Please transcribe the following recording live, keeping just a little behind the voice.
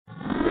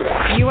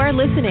You are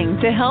listening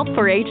to Help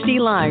for HD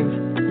Live,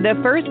 the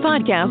first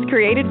podcast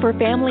created for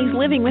families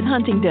living with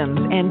Huntington's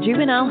and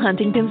juvenile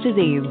Huntington's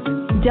disease.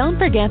 Don't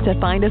forget to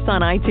find us on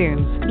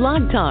iTunes,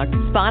 Blog Talk,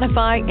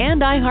 Spotify,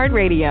 and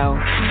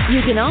iHeartRadio.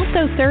 You can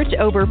also search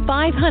over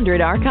 500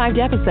 archived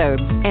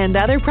episodes and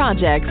other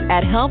projects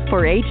at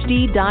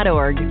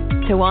helpforhd.org.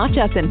 To watch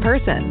us in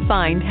person,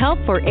 find Help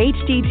for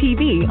HD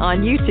TV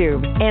on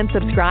YouTube and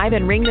subscribe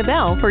and ring the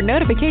bell for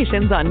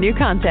notifications on new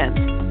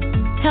content.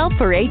 Help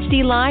for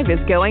HD Live is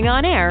going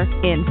on air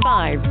in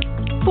 5,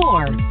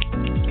 4,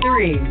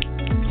 3, 2.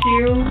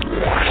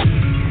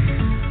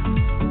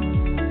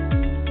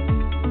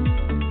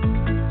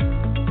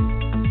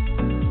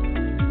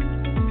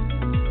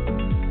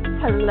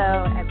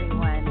 Hello,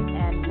 everyone,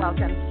 and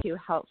welcome to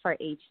Help for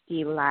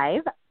HD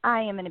Live.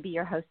 I am going to be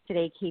your host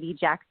today, Katie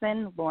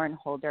Jackson. Lauren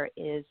Holder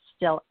is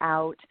still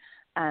out.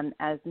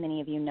 As many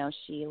of you know,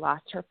 she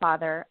lost her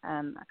father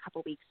a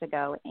couple weeks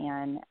ago,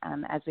 and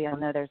as we all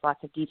know, there's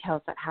lots of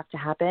details that have to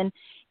happen,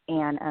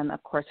 and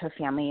of course, her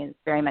family is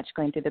very much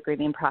going through the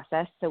grieving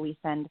process, so we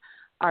send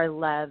our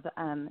love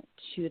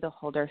to the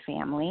Holder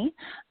family.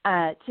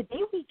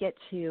 Today, we get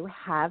to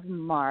have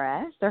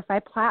Mara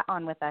Surfai Platt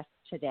on with us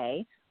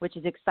today, which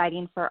is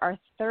exciting for our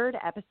third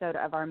episode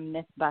of our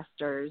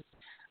Mythbusters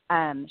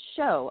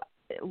show.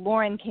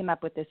 Lauren came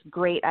up with this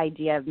great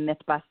idea of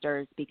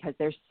Mythbusters because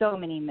there's so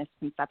many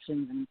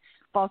misconceptions and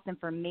false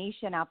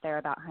information out there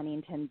about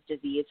Huntington's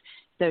disease.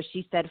 So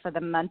she said for the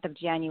month of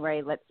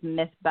January, let's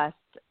mythbust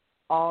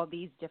all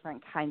these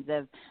different kinds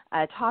of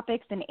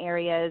topics and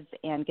areas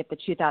and get the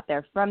truth out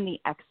there from the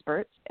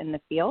experts in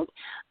the field.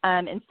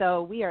 And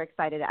so we are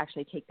excited to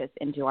actually take this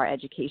into our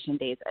education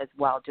days as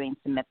well, doing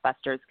some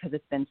Mythbusters because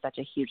it's been such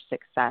a huge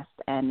success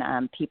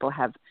and people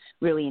have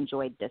really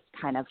enjoyed this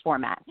kind of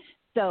format.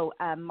 So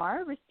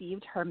Mara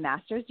received her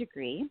master's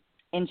degree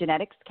in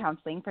genetics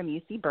counseling from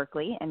UC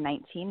Berkeley in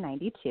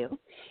 1992.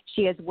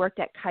 She has worked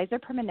at Kaiser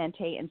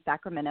Permanente in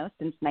Sacramento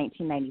since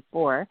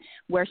 1994,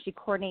 where she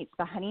coordinates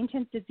the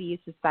Huntington's Disease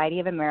Society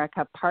of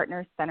America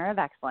Partner Center of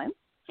Excellence.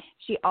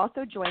 She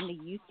also joined the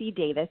UC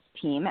Davis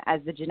team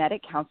as the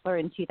genetic counselor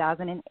in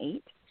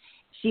 2008.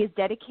 She is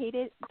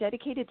dedicated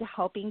to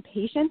helping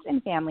patients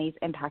and families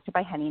impacted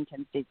by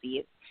Huntington's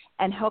disease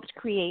and helped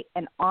create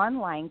an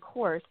online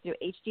course through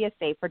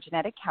HDSA for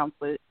genetic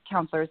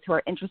counselors who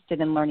are interested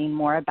in learning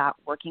more about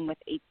working with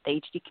the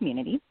HD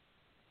community.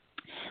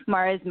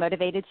 Mara is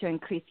motivated to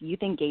increase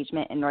youth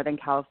engagement in Northern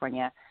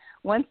California.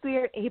 Once we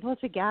are able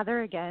to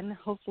gather again,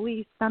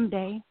 hopefully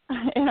someday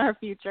in our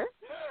future,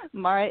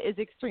 Mara is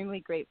extremely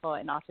grateful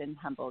and often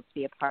humbled to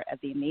be a part of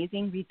the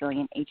amazing,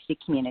 resilient HD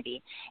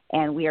community.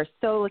 And we are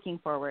so looking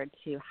forward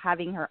to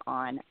having her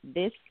on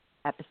this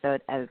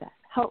episode of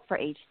Help for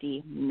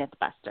HD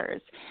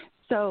Mythbusters.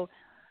 So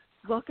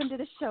welcome to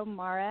the show,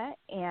 Mara.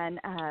 And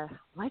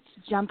let's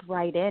jump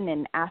right in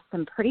and ask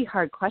some pretty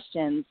hard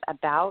questions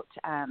about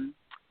the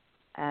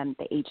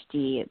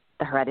HD,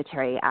 the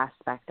hereditary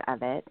aspect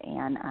of it.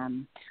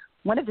 And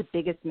one of the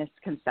biggest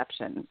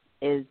misconceptions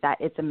is that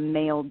it's a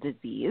male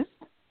disease.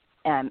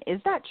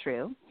 Is that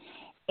true?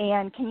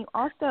 And can you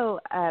also,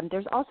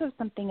 there's also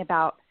something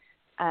about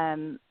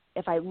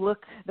if I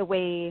look the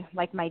way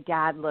like my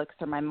dad looks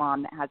or my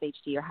mom that has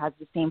HD or has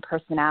the same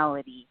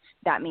personality,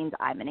 that means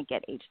I'm going to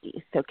get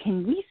HD. So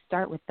can we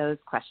start with those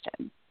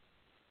questions?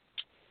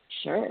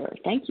 Sure.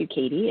 Thank you,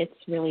 Katie.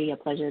 It's really a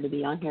pleasure to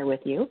be on here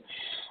with you.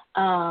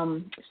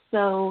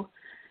 So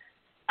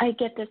I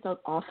get this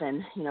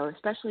often,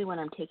 especially when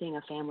I'm taking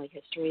a family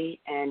history,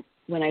 and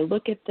when I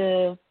look at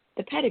the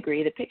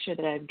pedigree, the picture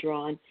that I've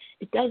drawn,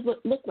 it does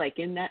look like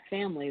in that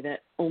family that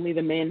only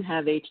the men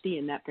have HD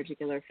in that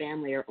particular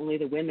family, or only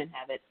the women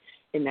have it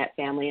in that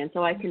family. And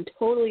so I can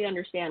totally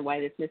understand why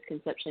this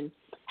misconception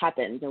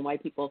happens and why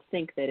people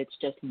think that it's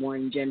just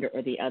one gender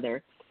or the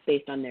other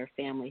based on their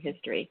family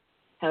history.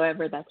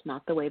 However, that's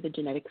not the way the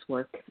genetics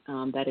work.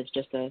 That is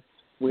just a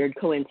weird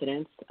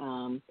coincidence.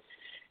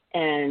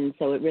 And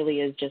so it really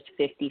is just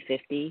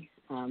 50-50.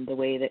 The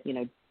way that,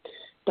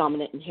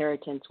 dominant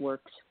inheritance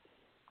works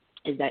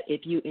is that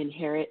if you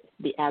inherit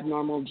the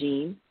abnormal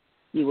gene,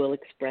 you will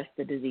express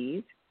the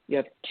disease. You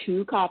have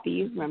two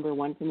copies, remember,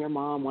 one from your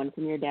mom, one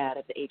from your dad,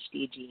 of the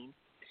HD gene.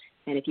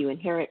 And if you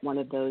inherit one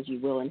of those, you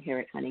will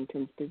inherit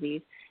Huntington's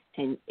disease.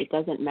 And it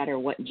doesn't matter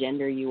what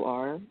gender you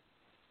are.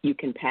 You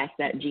can pass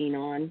that gene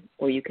on,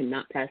 or you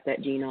cannot pass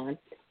that gene on.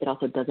 It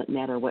also doesn't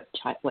matter what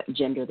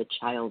gender the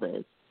child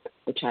is.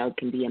 The child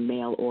can be a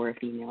male or a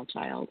female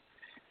child.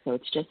 So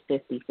it's just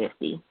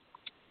 50-50.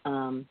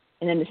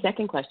 And then the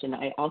second question,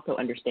 I also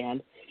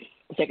understand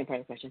the second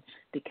part of the question,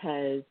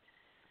 because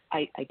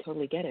I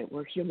totally get it.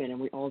 We're human and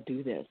we all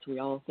do this. We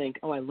all think,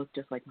 oh, I look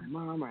just like my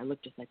mom, or I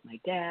look just like my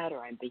dad, or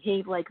I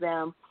behave like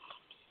them.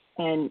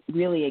 And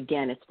really,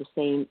 again, it's the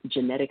same.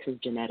 Genetics is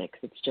genetics.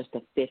 It's just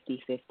a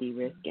 50-50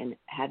 risk. And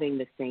having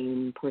the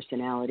same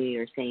personality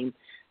or same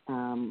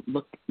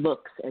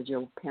looks as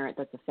your parent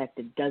that's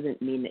affected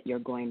doesn't mean that you're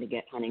going to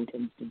get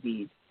Huntington's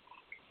disease.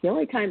 The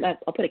only time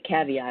I'll put a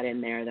caveat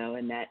in there, though,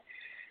 in that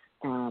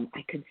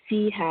I could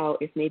see how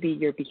if maybe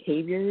your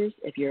behaviors,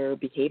 if you're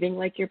behaving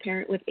like your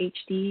parent with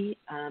HD,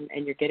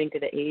 and you're getting to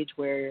the age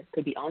where it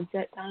could be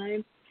onset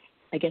time,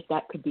 I guess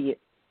that could be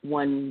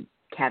one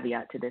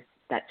caveat to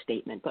that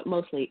statement. But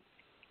mostly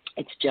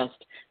it's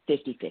just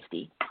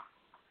 50-50.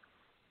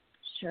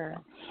 Sure.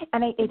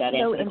 And it's that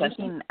so answer the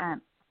interesting.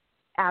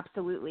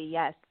 Absolutely,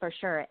 yes, for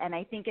sure. And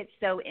I think it's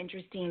so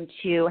interesting,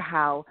 too,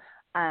 how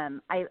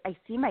I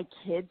see my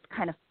kids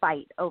kind of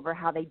fight over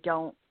how they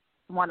don't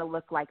want to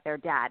look like their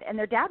dad. And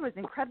their dad was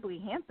incredibly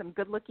handsome,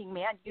 good-looking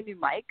man. You knew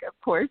Mike, of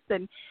course.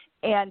 And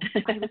I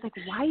was like,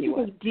 why do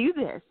they do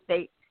this?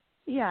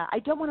 I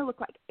don't want to look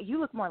like – you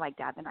look more like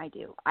dad than I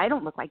do. I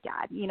don't look like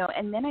dad,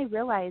 And then I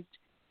realized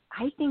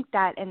I think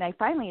that – and I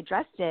finally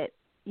addressed it.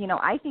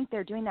 I think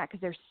they're doing that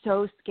because they're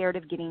so scared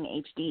of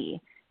getting HD.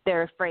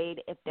 They're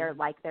afraid if they're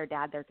like their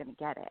dad, they're going to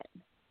get it.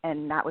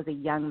 And that was a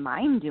young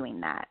mind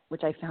doing that,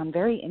 which I found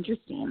very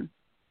interesting.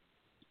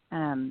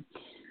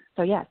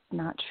 So, yes,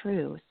 not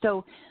true.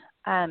 So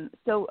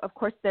of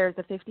course, there's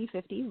a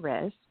 50-50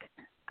 risk.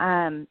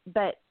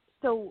 But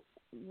so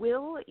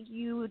will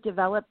you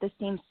develop the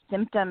same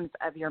symptoms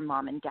of your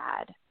mom and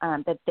dad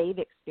that they've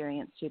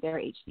experienced through their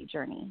HD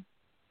journey?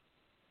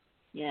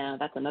 Yeah,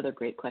 that's another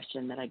great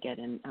question that I get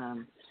in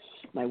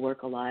my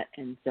work a lot.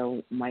 And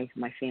so my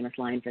famous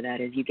line for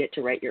that is, you get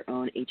to write your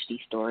own HD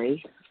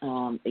story.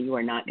 You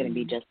are not going to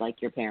be just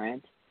like your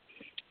parents.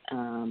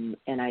 And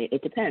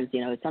it depends.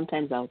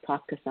 Sometimes I'll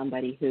talk to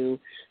somebody who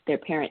their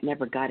parent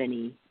never got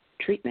any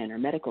treatment or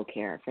medical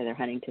care for their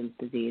Huntington's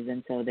disease.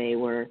 And so they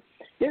were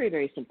very,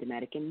 very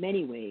symptomatic in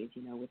many ways,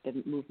 with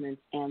the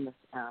movements and the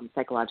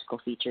psychological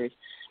features.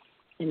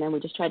 And then we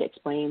just try to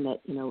explain that,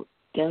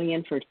 going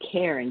in for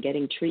care and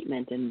getting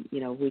treatment, and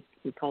we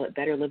call it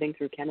better living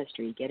through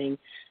chemistry, getting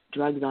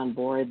drugs on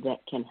board that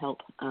can help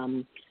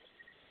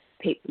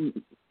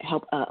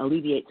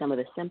alleviate some of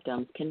the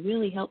symptoms, can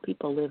really help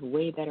people live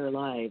way better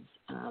lives.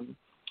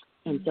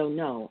 And so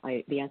no,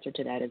 the answer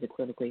to that is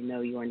equivocally no.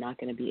 You are not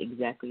going to be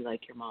exactly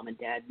like your mom and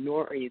dad,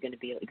 nor are you going to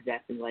be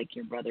exactly like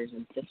your brothers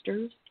and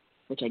sisters,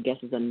 which I guess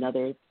is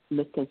another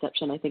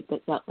misconception I think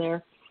that's out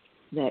there.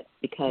 That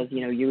because,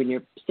 you and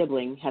your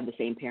sibling have the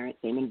same parent,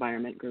 same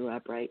environment, grew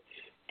up, right,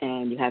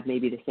 and you have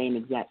maybe the same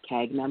exact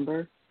CAG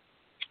number,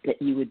 that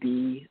you would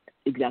be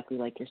exactly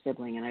like your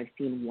sibling. And I've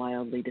seen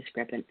wildly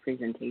discrepant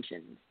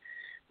presentations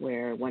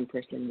where one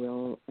person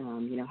will,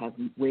 have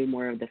way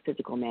more of the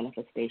physical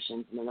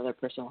manifestations, and another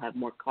person will have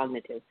more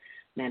cognitive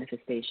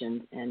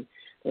manifestations. And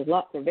there's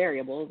lots of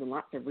variables and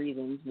lots of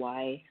reasons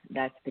why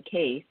that's the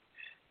case.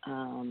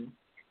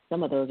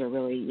 Some of those are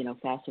really,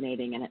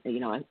 fascinating. And,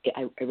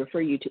 I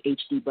refer you to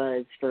HD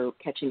Buzz for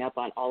catching up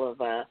on all of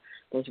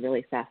those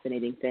really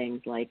fascinating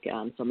things like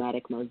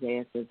somatic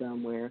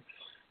mosaicism, where,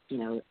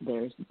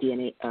 there's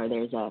DNA or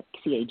there's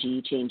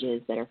CAG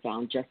changes that are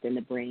found just in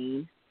the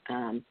brain.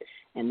 And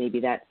maybe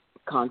that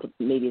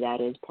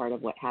is part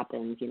of what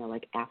happens,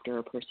 like after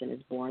a person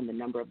is born, the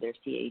number of their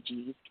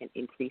CAGs can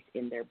increase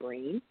in their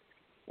brain.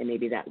 And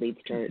maybe that leads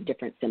to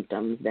different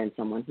symptoms than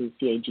someone whose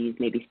CAGs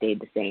maybe stayed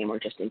the same or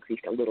just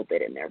increased a little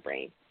bit in their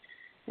brain.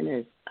 And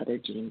there's other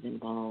genes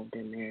involved,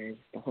 and there's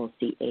the whole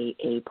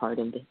CAA part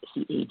of the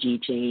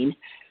CAG chain.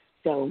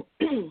 So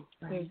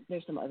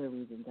there's some other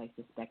reasons, I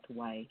suspect,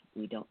 why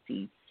we don't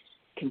see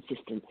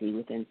consistency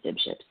within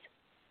sibships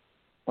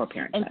or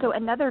parent. And so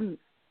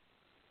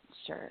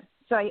sure.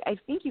 So I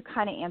think you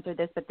kind of answered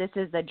this, but this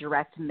is a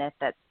direct myth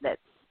that's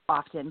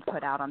often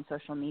put out on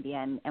social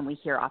media, and we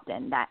hear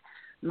often that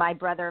my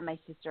brother or my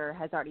sister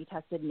has already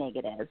tested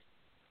negative,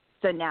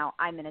 so now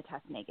I'm going to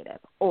test negative,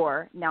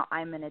 or now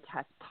I'm going to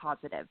test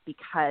positive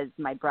because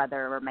my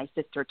brother or my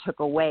sister took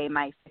away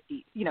my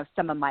 50,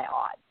 some of my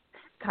odds,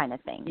 kind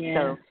of thing.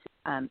 Yeah.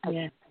 So,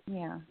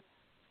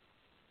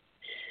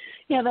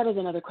 Yeah, that is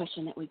another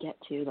question that we get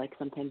to. Like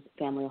sometimes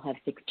family will have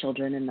 6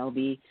 children and they'll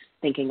be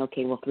thinking,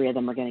 okay, well, 3 of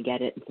them are going to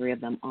get it and 3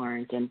 of them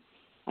aren't. And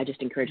I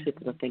just encourage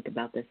people to think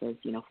about this as,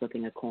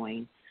 flipping a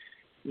coin.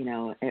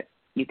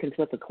 You can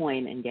flip a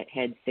coin and get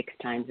heads 6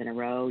 times in a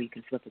row. You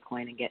can flip a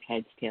coin and get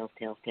heads, tails,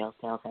 tails, tails,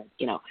 tails.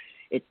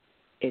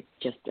 It's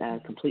just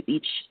complete.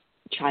 Each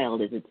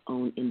child is its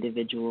own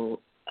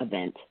individual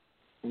event.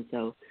 And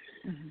so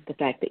the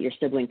fact that your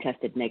sibling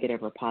tested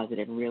negative or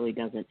positive really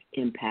doesn't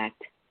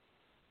impact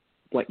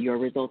what your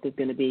result is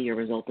going to be. Your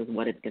result is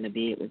what it's going to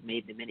be. It was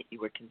made the minute you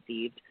were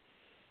conceived.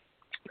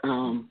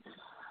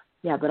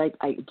 But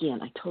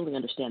I totally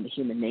understand the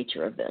human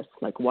nature of this,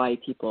 like why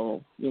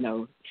people,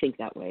 think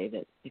that way,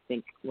 that I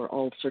think we're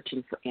all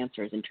searching for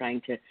answers and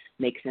trying to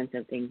make sense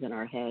of things in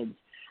our heads.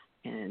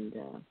 And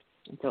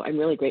so I'm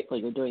really grateful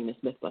you're doing this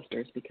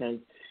Mythbusters, because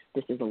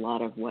this is a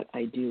lot of what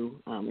I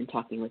do in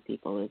talking with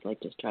people, is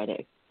like just try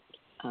to,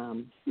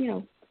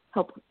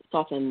 help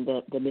soften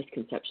the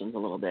misconceptions a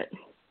little bit.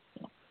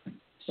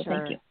 So sure,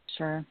 thank you.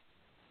 Sure.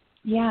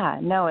 Yeah,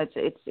 no, it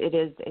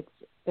is.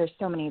 There's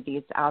so many of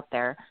these out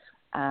there.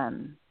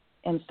 And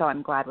so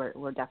I'm glad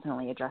we're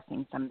definitely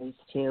addressing some of these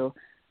too.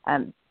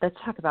 Let's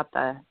talk about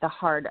the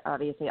hard,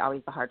 obviously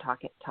always the hard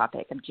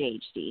topic of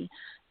GHD.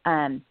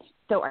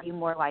 So are you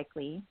more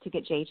likely to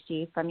get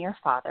JHD from your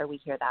father? We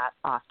hear that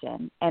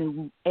often.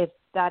 And if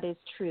that is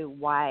true,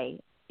 why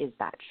is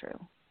that true?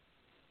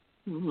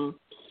 Mm-hmm.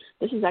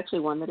 This is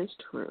actually one that is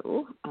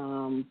true,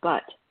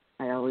 but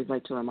I always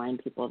like to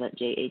remind people that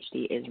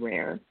JHD is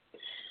rare.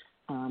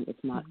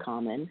 It's not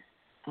common.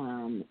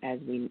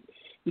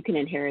 You can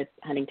inherit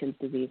Huntington's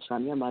disease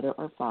from your mother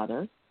or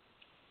father.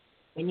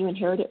 When you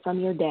inherit it from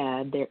your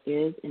dad, there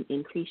is an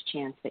increased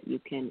chance that you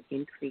can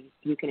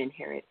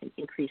inherit an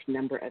increased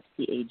number of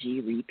CAG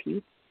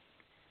repeats.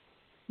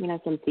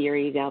 Some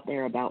theories out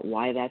there about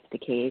why that's the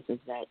case is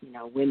that,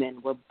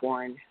 women were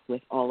born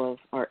with all of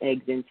our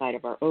eggs inside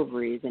of our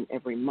ovaries, and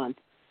every month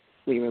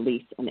we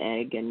release an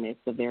egg, and it's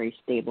a very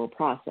stable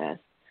process,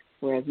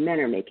 whereas men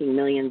are making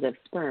millions of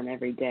sperm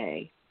every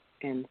day.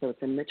 And so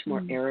it's a much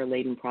more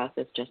error-laden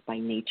process just by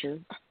nature.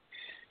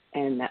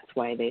 And that's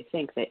why they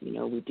think that,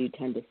 we do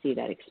tend to see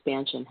that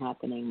expansion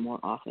happening more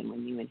often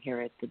when you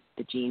inherit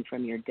the gene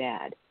from your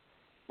dad.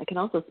 I can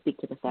also speak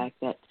to the fact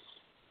that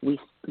we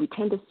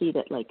tend to see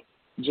that, like,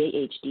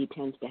 JHD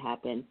tends to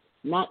happen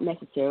not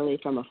necessarily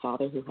from a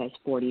father who has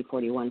 40,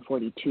 41,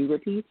 42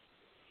 repeats.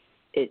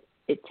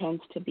 It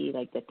tends to be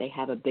like that they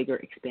have a bigger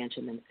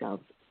expansion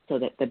themselves, so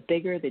that the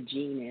bigger the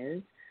gene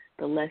is,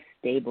 the less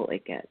stable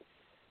it gets.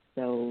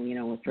 So,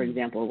 for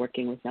example,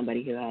 working with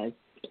somebody who has,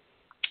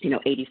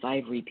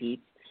 85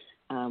 repeats,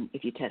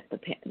 if you test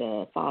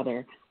the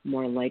father,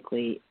 more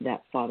likely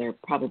that father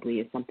probably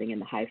is something in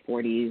the high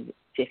 40s,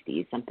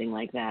 50s, something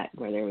like that,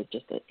 where there was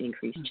just an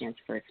increased chance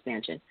for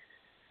expansion.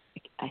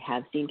 I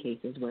have seen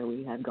cases where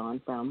we have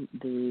gone from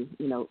the,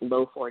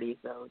 low 40s,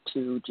 though,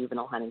 to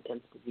juvenile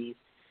Huntington's disease.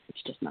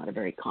 It's just not a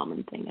very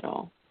common thing at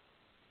all.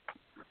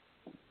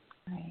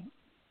 Right.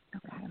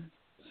 Okay.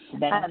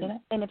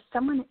 And if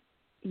someone,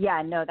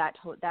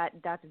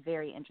 that's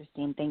very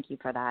interesting. Thank you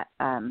for that.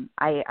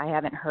 I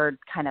haven't heard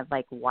kind of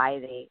like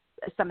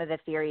some of the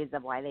theories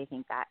of why they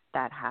think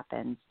that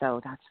happens.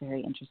 So that's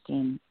very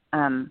interesting.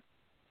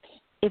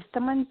 If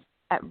someone's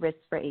at risk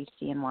for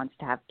HD and wants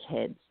to have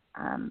kids,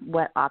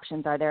 what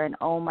options are there? And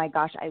oh my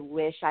gosh, I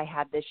wish I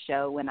had this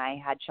show when I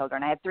had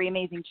children. I have 3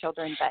 amazing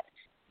children, but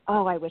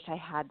I wish I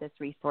had this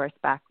resource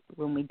back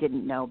when we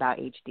didn't know about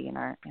HD in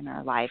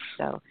our lives.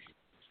 So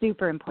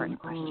super important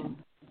question.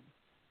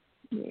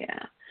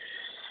 Yeah.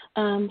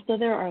 So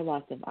there are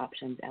lots of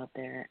options out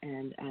there.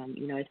 And,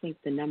 I think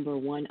the number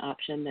one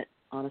option that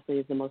honestly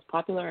is the most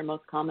popular and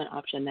most common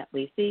option that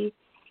we see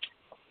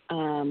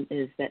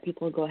is that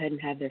people go ahead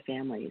and have their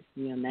families.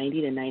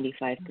 90 to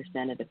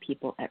 95% of the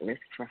people at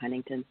risk for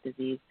Huntington's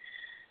disease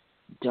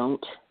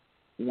don't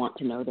want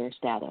to know their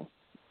status.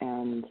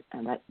 And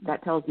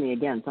that tells me,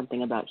 again,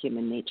 something about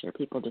human nature.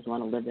 People just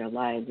want to live their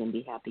lives and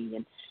be happy.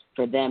 And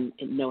for them,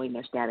 knowing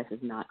their status is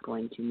not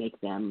going to make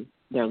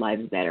their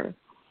lives better.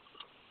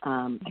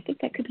 I think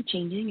that could be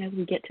changing as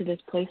we get to this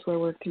place where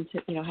we're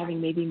having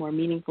maybe more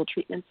meaningful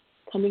treatments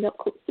coming up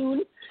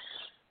soon.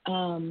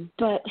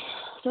 But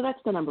so that's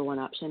the number one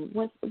option.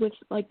 With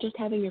like just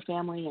having your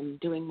family and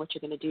doing what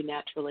you're going to do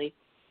naturally,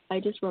 I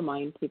just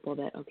remind people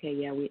that,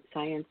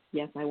 science,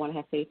 yes, I want to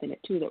have faith in it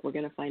too, that we're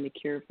going to find a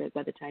cure for it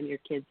by the time your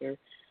kids are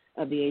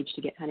of the age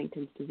to get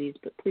Huntington's disease.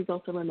 But please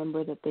also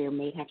remember that they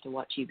may have to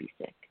watch you be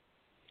sick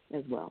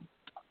as well,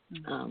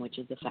 which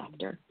is a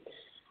factor.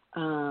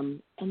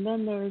 And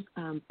then there's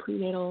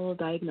prenatal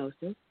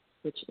diagnosis,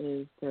 which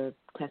is the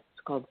tests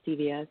called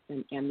CVS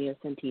and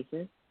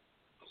amniocentesis.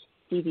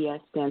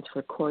 CVS stands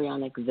for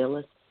chorionic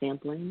villus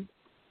sampling,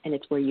 and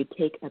it's where you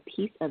take a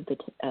piece of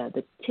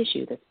the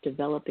tissue that's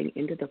developing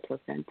into the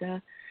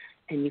placenta,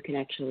 and you can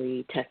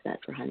actually test that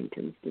for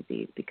Huntington's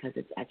disease because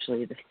it's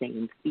actually the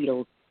same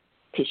fetal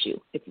tissue.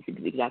 It's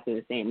exactly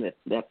the same.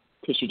 The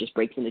tissue just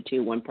breaks into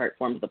two. One part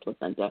forms the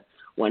placenta,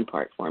 one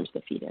part forms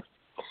the fetus.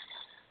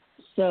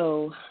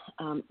 So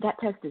that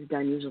test is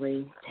done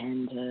usually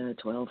 10 to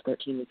 12,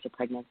 13 weeks of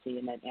pregnancy,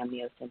 and then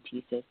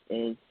amniocentesis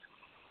is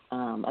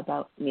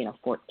about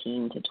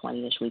 14 to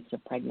 20-ish weeks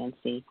of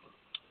pregnancy.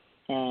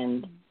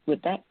 And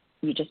with that,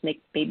 you just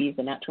make babies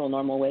the natural,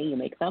 normal way you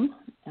make them.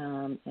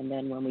 And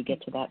then when we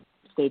get to that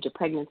stage of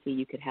pregnancy,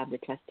 you could have the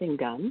testing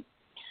done.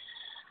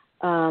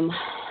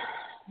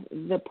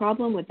 The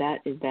problem with that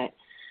is that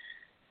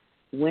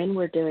when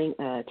we're doing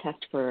a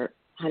test for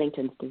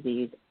Huntington's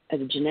disease, as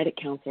a genetic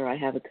counselor, I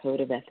have a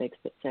code of ethics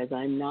that says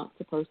I'm not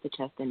supposed to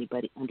test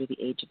anybody under the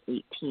age of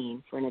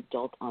 18 for an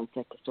adult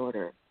onset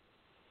disorder.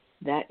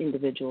 That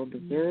individual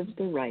deserves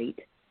the right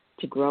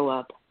to grow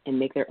up and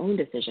make their own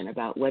decision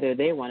about whether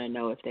they want to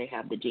know if they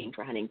have the gene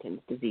for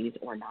Huntington's disease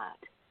or not.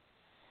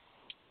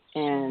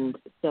 And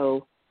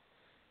so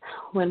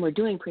when we're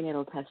doing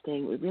prenatal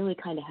testing, it really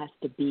kind of has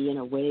to be in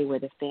a way where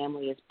the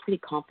family is pretty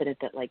confident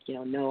that,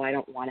 no, I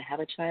don't want to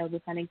have a child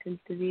with Huntington's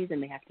disease,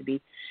 and they have to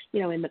be,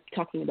 in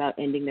talking about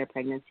ending their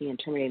pregnancy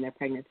and terminating their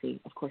pregnancy.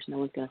 Of course, no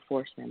one's going to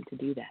force them to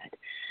do that.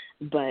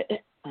 But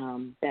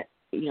that,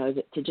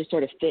 to just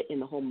sort of fit in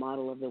the whole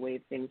model of the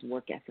way things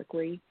work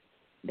ethically,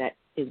 that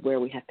is where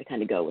we have to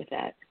kind of go with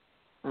that.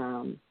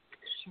 So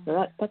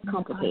that's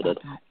complicated,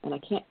 and I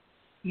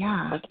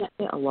Yeah. I can't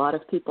say a lot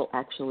of people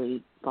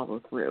actually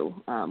follow through.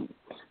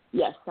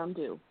 Yes, some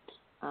do.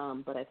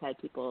 But I've had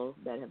people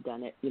that have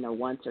done it,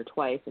 once or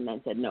twice and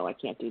then said, no, I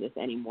can't do this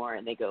anymore.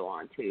 And they go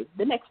on to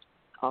the next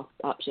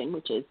option,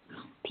 which is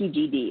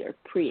PGD, or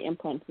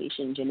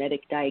pre-implantation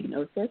genetic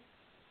diagnosis.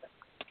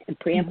 And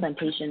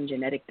pre-implantation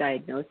genetic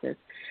diagnosis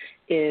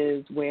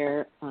is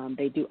where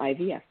they do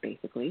IVF,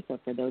 basically. So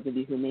for those of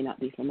you who may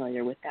not be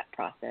familiar with that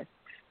process,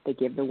 they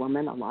give the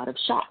woman a lot of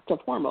shots of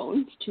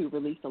hormones to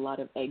release a lot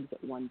of eggs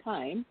at one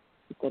time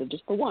instead of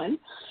just the one.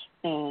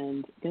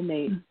 And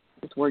then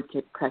this word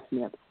cracks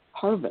me up,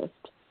 harvest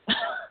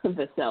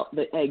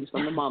the eggs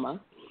from the mama,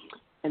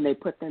 and they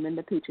put them in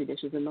the petri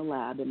dishes in the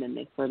lab, and then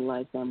they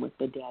fertilize them with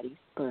the daddy's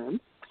sperm.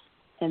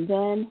 And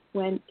then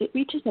when it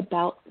reaches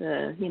about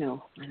the,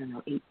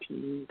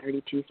 18,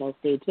 32 cell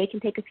stage, they can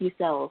take a few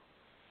cells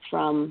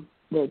from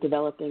the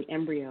developing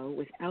embryo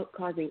without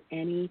causing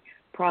any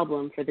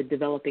problem for the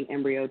developing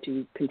embryo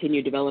to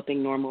continue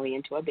developing normally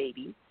into a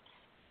baby.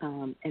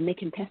 And they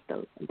can test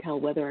those and tell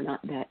whether or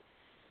not that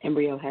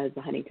embryo has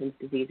the Huntington's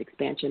disease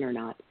expansion or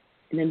not.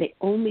 And then they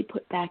only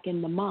put back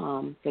in the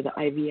mom for the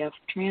IVF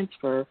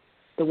transfer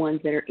the ones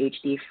that are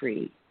HD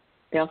free.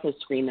 They also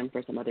screen them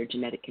for some other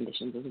genetic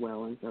conditions as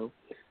well. And so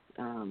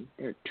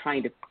they're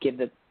trying to give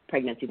the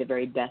pregnancy the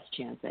very best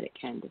chance that it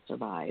can to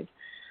survive.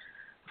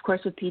 Of course,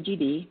 with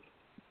PGD,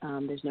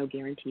 there's no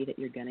guarantee that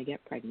you're going to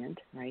get pregnant,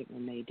 right,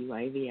 when they do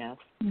IVF.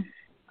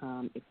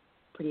 It's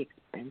pretty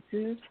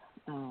expensive.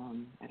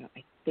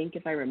 I think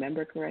if I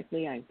remember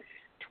correctly,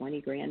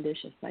 $20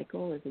 grand-ish a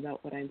cycle is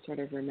about what I'm sort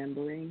of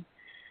remembering.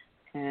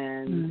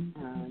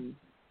 And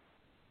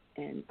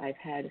I've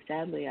had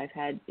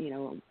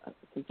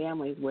some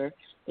families where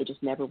they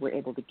just never were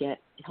able to get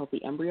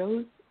healthy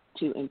embryos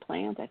to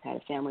implant. I've had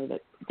a family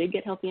that did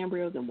get healthy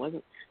embryos and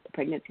the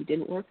pregnancy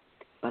didn't work.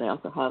 But I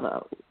also have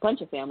a bunch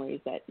of families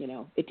that,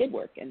 it did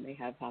work and they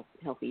have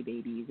healthy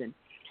babies. And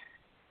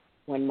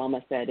one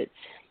mama said, it's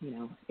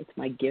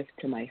my gift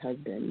to my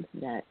husband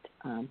that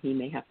he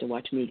may have to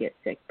watch me get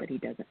sick, but he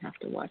doesn't have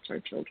to watch our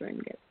children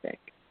get sick.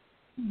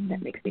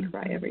 That makes me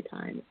cry every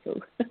time.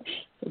 It's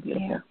so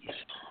beautiful.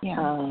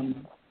 Yeah.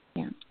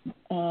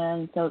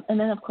 And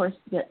then of course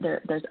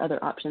there's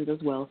other options as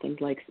well. Things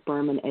like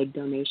sperm and egg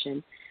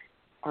donation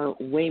are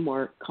way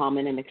more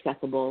common and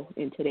accessible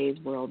in today's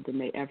world than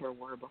they ever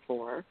were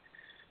before.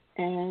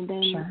 And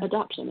then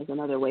adoption is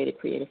another way to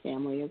create a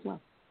family as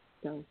well.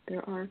 So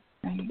there are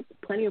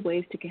plenty of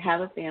ways to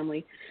have a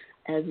family.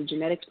 As a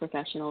genetics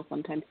professional,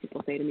 sometimes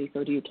people say to me,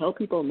 so do you tell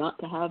people not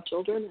to have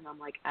children? And I'm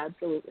like,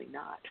 absolutely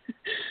not.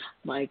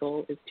 My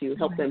goal is to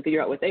help them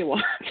figure out what they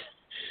want.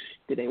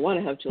 Do they want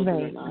to have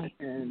children or not?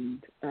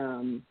 And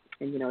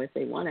if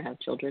they want to have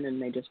children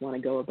and they just want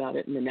to go about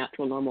it in the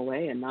natural, normal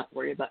way and not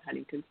worry about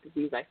Huntington's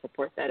disease, I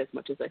support that as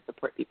much as I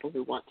support people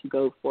who want to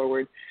go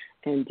forward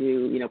and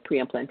do,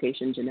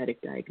 pre-implantation genetic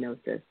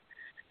diagnosis.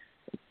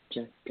 It's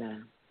just,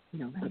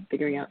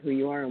 figuring out who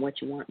you are and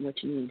what you want and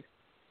what you need.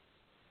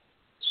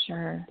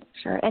 Sure.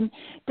 And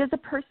does a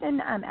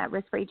person at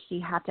risk for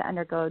HD have to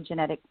undergo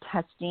genetic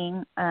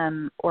testing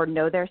or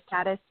know their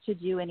status to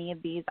do any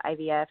of these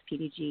IVF,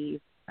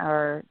 PDGs,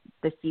 or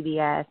the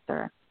CBS?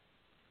 Or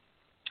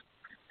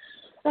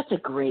That's a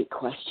great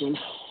question.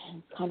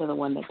 It's kind of the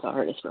one that's the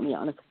hardest for me,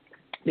 honestly,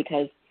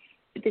 because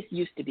this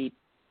used to be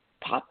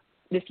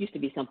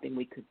something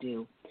we could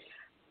do.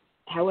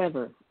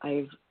 However,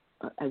 I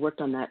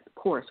worked on that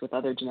course with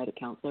other genetic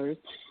counselors,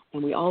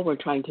 and we all were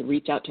trying to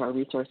reach out to our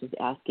resources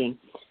asking,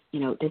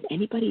 does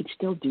anybody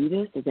still do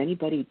this? Does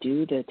anybody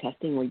do the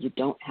testing where you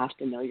don't have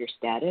to know your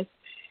status?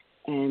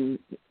 And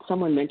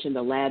someone mentioned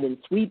a lab in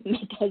Sweden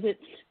that does it,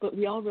 but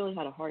we all really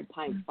had a hard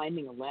time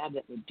finding a lab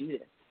that would do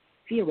this.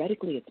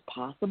 Theoretically, it's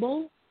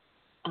possible,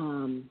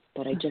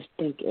 but I just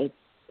think it's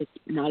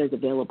not as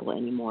available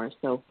anymore.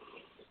 So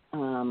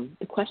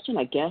the question,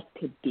 I guess,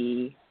 could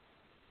be,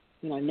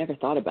 I've never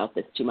thought about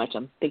this too much.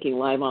 I'm thinking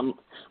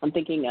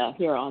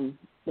here on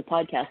the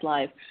podcast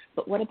live,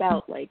 but what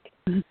about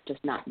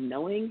just not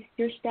knowing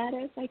your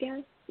status, I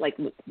guess? Like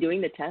doing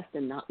the test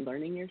and not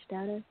learning your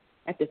status?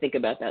 I have to think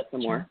about that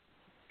some more,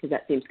 because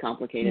that seems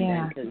complicated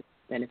then, because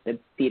then if the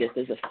fetus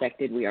is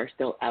affected, we are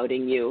still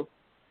outing you,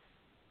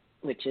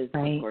 which is,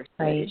 of course,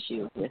 the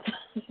issue with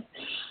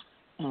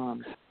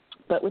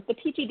but with the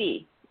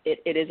PGD,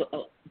 it is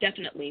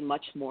definitely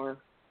much more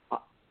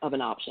of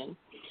an option.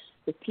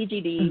 With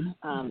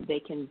PGD, they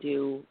can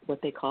do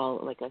what they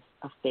call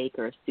a fake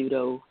or a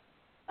pseudo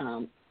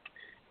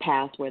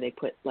pass, where they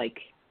put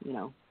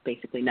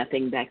basically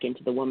nothing back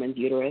into the woman's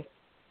uterus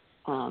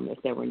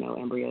if there were no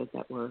embryos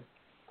that were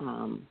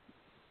and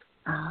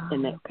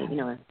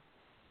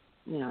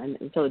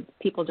so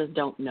people just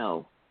don't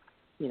know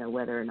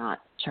whether or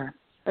not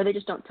or they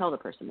just don't tell the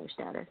person their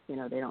status. They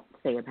don't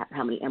say about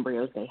how many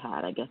embryos they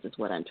had, I guess is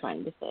what I'm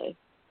trying to say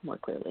more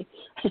clearly.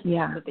 But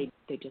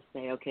they just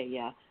say,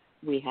 okay,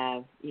 we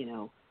have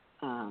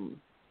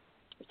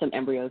some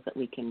embryos that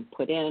we can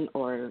put in,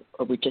 or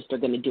we just are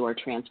going to do our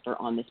transfer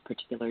on this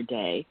particular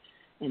day,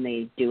 and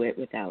they do it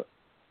without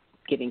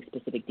giving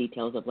specific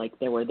details of like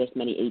there were this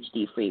many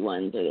HD free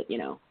ones, or you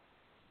know.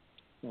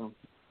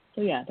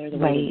 So yeah, there's a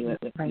way to do it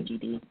with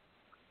PGD.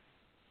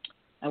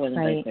 I wasn't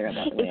very clear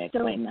about the way I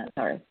explained that.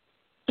 Sorry.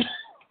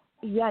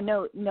 Yeah,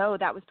 no,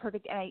 that was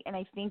perfect. And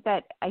I think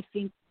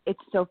it's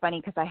so funny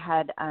because I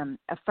had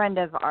a friend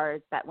of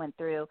ours that went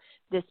through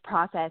this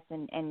process,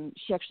 and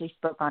she actually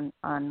spoke on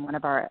one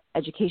of our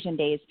education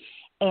days,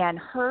 and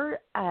her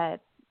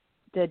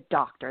the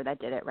doctor that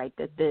did it, right?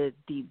 The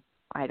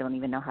I don't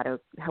even know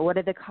what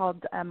are they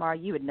called, Mara?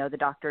 You would know the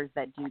doctors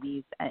that do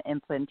these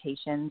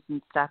implantations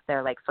and stuff.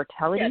 They're like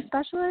fertility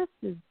specialists.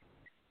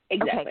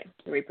 Exactly. Okay.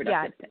 The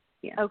reproductive.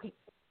 Yeah. Okay.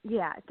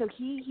 Yeah. So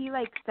he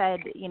like said,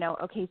 you know,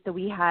 okay, so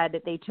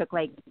they took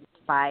like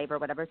 5 or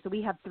whatever. So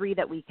we have 3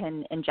 that we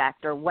can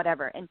inject or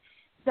whatever. And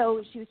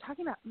so she was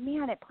talking about,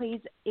 man, it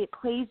plays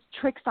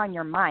tricks on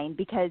your mind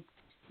because,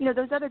 you know,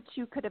 those other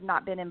 2 could have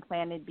not been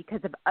implanted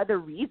because of other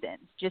reasons,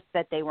 just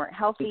that they weren't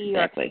healthy.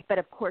 Exactly. But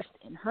of course,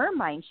 in her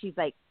mind, she's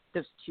like,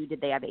 those 2, did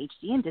they have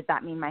HD? And does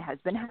that mean my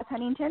husband has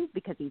Huntington's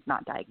because he's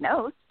not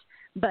diagnosed?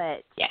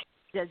 But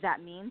does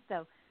that mean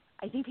so?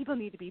 I think people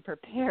need to be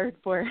prepared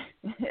for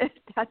if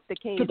that's the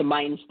case. For the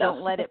mind stuff.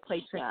 Don't let it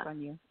play tricks on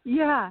you.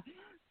 Yeah.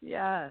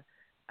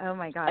 Oh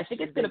my gosh. I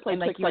think it's going to play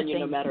tricks on you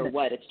no matter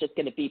what. It's just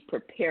going to be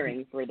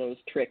preparing for those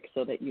tricks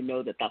so that you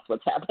know that that's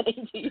what's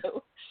happening to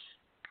you.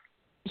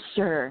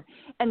 Sure.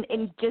 And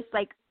just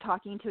like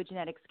talking to a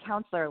genetics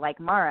counselor like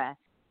Mara,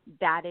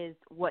 that is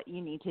what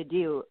you need to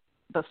do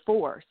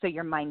before so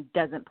your mind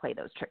doesn't play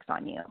those tricks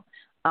on you.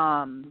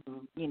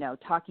 You know,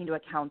 talking to a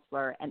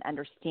counselor and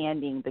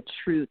understanding the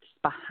truths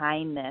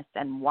behind this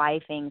and why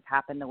things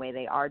happen the way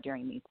they are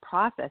during these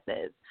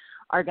processes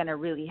are going to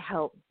really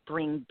help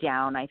bring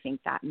down, I think,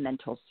 that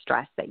mental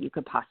stress that you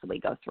could possibly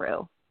go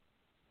through.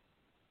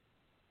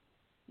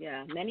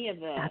 Yeah, many of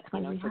the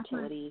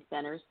fertility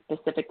centers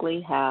specifically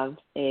have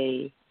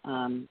a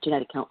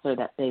genetic counselor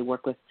that they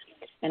work with,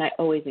 and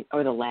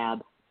or the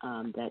lab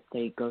that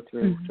they go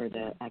through for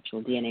the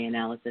actual DNA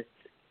analysis.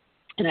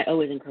 And I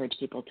always encourage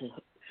people to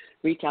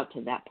reach out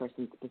to that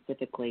person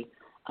specifically.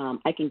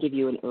 I can give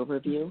you an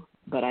overview,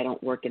 but I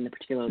don't work in the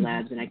particular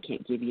labs, and I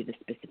can't give you the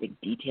specific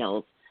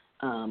details.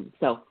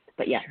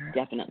 But yeah,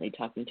 definitely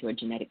talking to a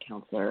genetic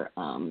counselor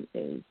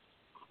is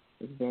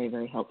very,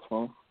 very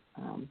helpful.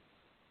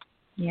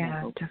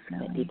 Yeah,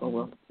 definitely. That people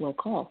will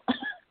call.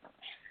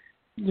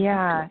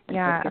 Yeah,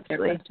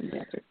 absolutely.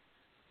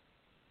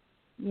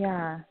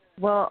 Yeah.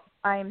 Well,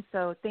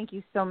 thank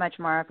you so much,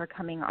 Mara, for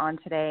coming on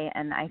today.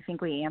 And I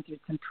think we answered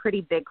some pretty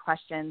big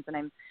questions, and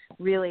I'm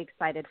really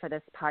excited for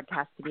this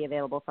podcast to be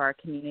available for our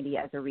community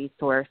as a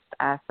resource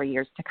for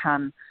years to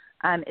come.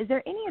 Is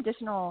there any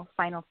additional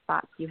final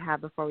thoughts you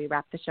have before we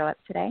wrap the show up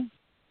today?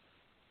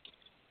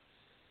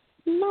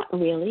 Not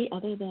really,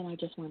 other than I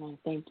just want to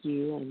thank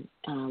you and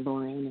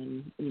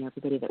Lauren and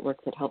everybody that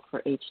works at Help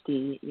for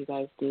HD. You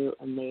guys do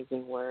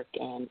amazing work,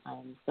 and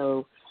I'm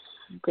so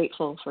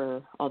grateful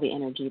for all the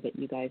energy that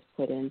you guys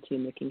put into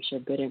making sure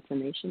good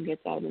information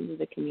gets out into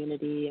the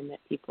community and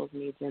that people's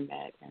needs are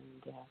met.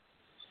 And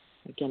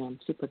again, I'm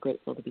super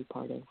grateful to be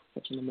part of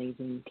such an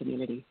amazing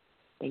community.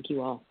 Thank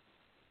you all.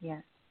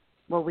 Yeah.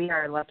 Well, we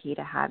are lucky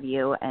to have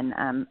you,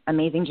 and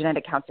amazing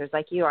genetic counselors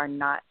like you are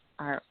not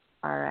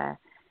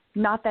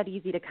that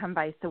easy to come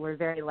by, so we're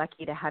very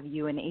lucky to have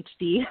you in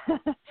HD.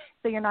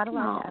 So you're not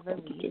allowed to ever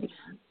leave.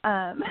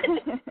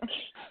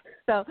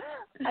 So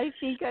I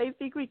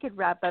think we could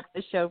wrap up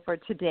the show for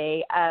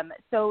today.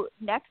 So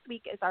next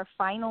week is our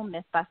final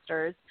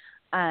Mythbusters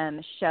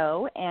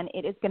show, and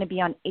it is going to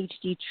be on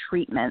HD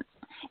treatments,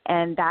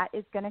 and that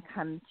is going to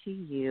come to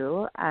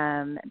you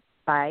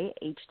by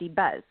HD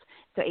Buzz.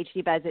 So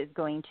HD Buzz is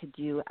going to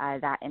do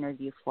that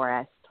interview for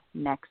us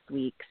next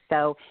week.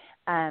 So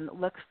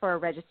look for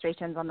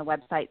registrations on the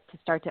website to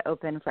start to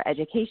open for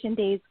education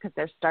days, because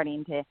they're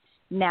starting to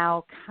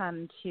now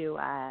come to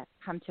a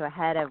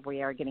head of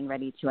we are getting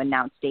ready to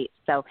announce dates.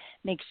 So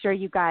make sure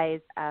you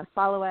guys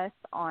follow us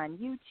on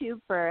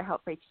YouTube for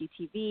Help for HD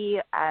TV.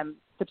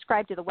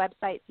 Subscribe to the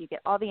website so you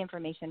get all the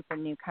information for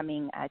new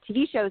coming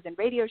TV shows and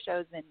radio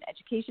shows and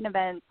education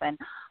events and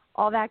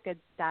all that good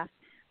stuff.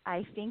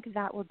 I think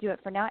that will do it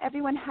for now.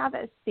 Everyone have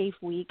a safe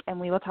week, and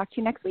we will talk to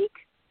you next week.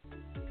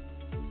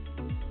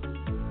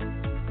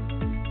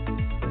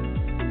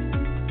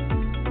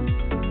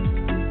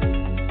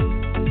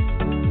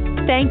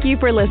 Thank you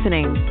for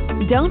listening.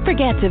 Don't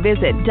forget to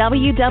visit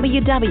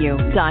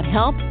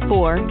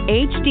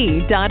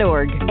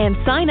www.help4hd.org and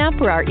sign up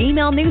for our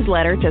email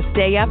newsletter to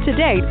stay up to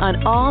date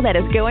on all that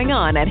is going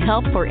on at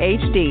Help for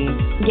HD.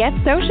 Get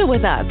social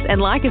with us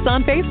and like us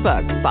on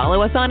Facebook,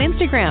 follow us on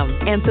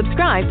Instagram, and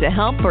subscribe to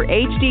Help for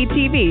HD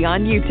TV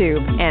on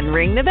YouTube, and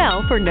ring the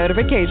bell for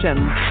notifications.